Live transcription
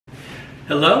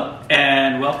Hello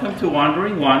and welcome to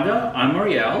Wandering WandA. I'm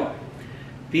Marielle.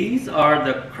 These are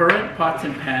the current pots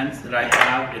and pans that I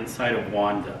have inside of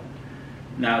WandA.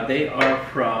 Now they are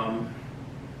from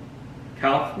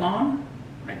Calphalon.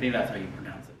 I think that's how you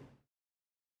pronounce it.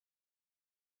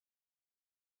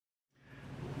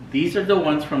 These are the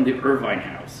ones from the Irvine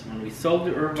house. When we sold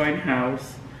the Irvine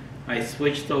house, I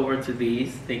switched over to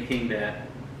these thinking that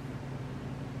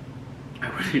I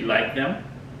really like them.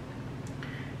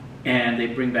 And they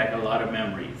bring back a lot of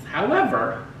memories.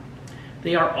 However,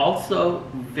 they are also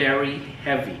very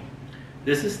heavy.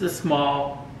 This is the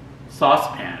small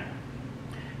saucepan,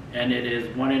 and it is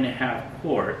 1.5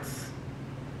 quarts,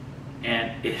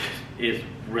 and it is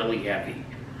really heavy.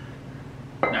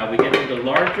 Now we get to the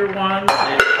larger ones,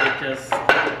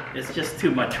 it's just too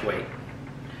much weight.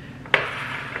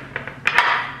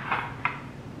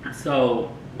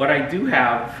 So what I do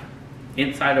have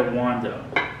inside of WandA,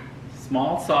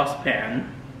 small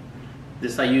saucepan,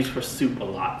 this I use for soup a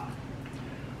lot.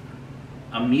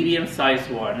 A medium-sized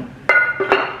one.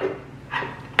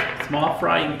 Small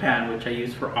frying pan, which I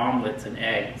use for omelets and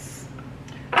eggs.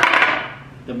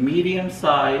 The medium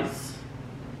size,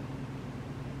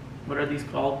 what are these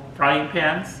called? Frying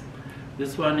pans.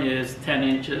 This one is 10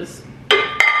 inches.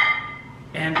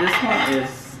 And this one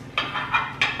is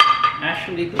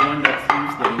actually the one that's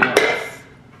used the most.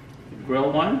 The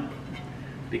grill one,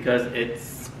 because it's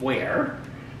square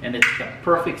and it's the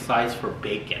perfect size for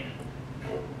bacon.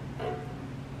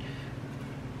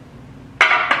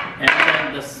 And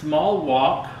then the small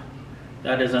wok,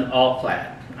 that is an all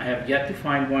Clad. I have yet to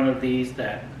find one of these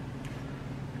that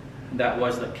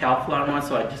was the Calphalon one,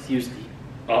 so I just used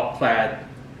the all Clad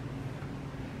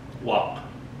wok.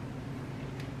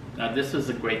 Now this is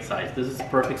a great size. This is a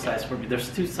perfect size for me. There's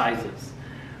two sizes.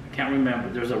 I can't remember.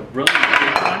 There's a really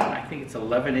big one. I think it's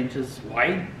 11 inches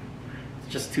wide. It's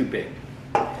just too big.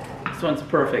 This one's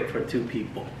perfect for 2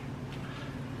 people.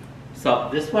 So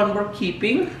this one we're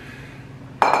keeping.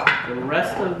 The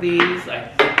rest of these I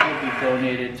think will be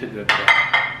donated to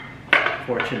Cookware,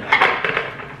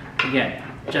 fortunately. Again,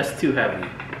 just too heavy.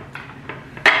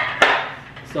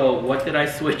 So what did I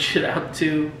switch it out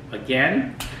to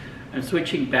again? I'm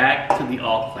switching back to the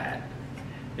all Clad.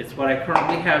 It's what I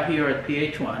currently have here at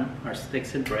PH1, our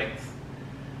sticks and bricks.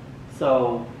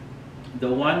 So the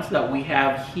ones that we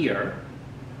have here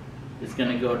is going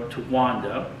to go to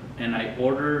WandA, and I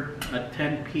ordered a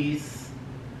 10-piece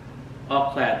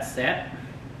all Clad set.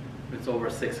 It's over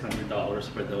 $600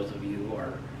 for those of you who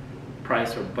are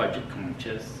price or budget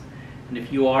conscious. And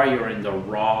if you are, you're in the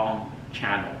wrong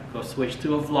channel. Go switch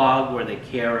to a vlog where they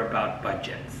care about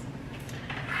budgets.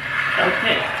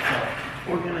 Okay,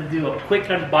 so we're gonna do a quick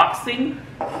unboxing,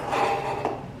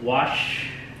 wash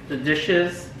the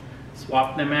dishes,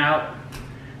 swap them out.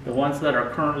 The ones that are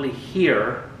currently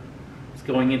here is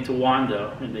going into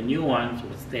WandA, and the new ones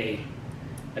will stay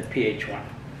at PH1.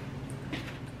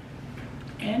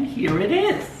 And here it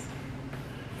is.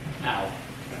 Now,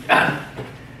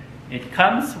 it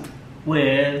comes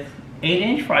with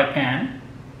 8-inch fry pan,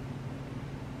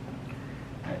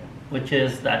 which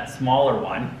is that smaller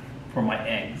one for my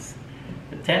eggs.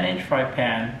 The 10-inch fry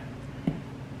pan,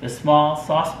 the small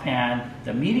saucepan,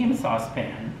 the medium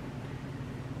saucepan,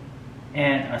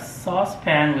 and a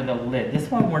saucepan with a lid. This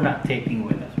one we're not taking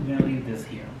with us. We're going to leave this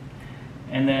here.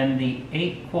 And then the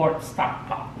 8-quart stock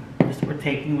pot. This we're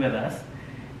taking with us.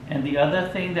 And the other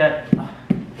thing that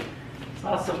is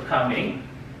also coming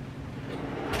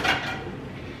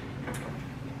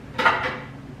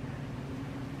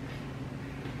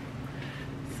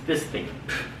is this thing.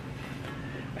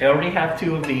 I already have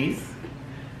 2 of these,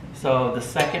 so the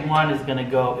second one is going to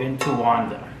go into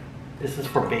WandA. This is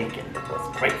for bacon.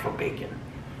 It's great for bacon.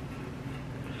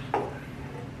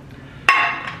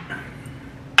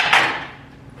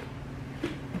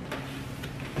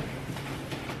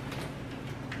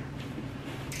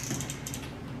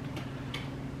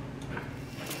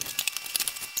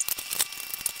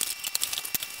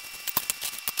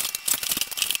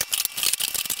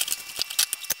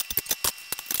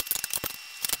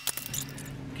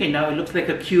 Okay, now it looks like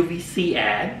a QVC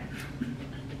ad.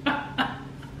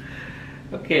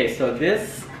 Okay, so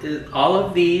this is, all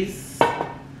of these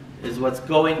is what's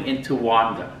going into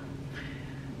WandA.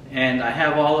 And I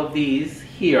have all of these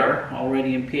here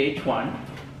already in PH1.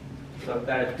 So I've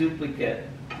got a duplicate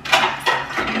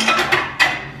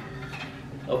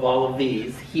of all of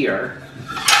these here.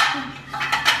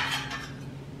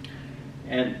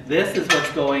 And this is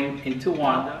what's going into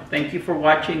WandA. Thank you for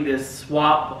watching this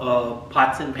swap of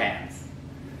pots and pans.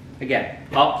 Again,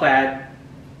 all Clad.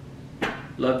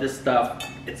 Love this stuff.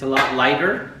 It's a lot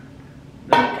lighter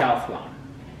than the Calphalon.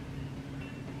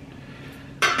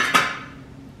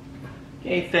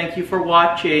 Okay, thank you for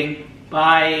watching.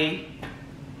 Bye.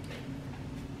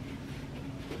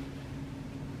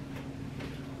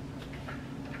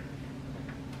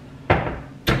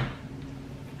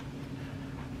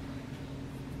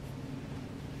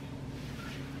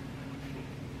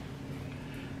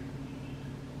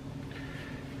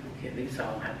 Okay, these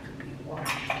all have to be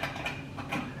washed.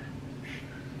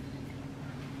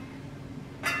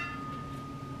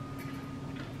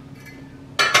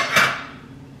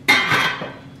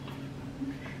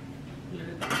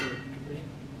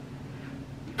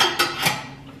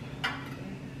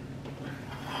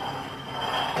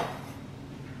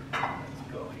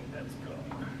 That's going.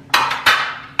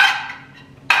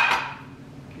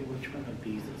 Okay, which one of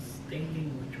these is staining?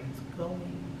 Which one's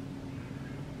going?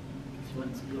 This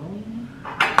one's going.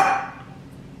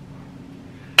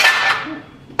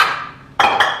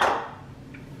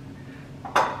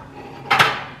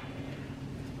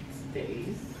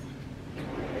 Stays.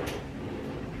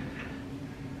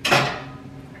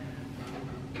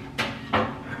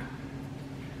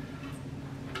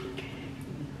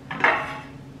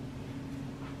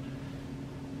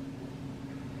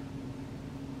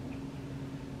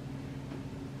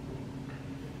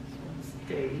 This one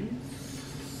stays.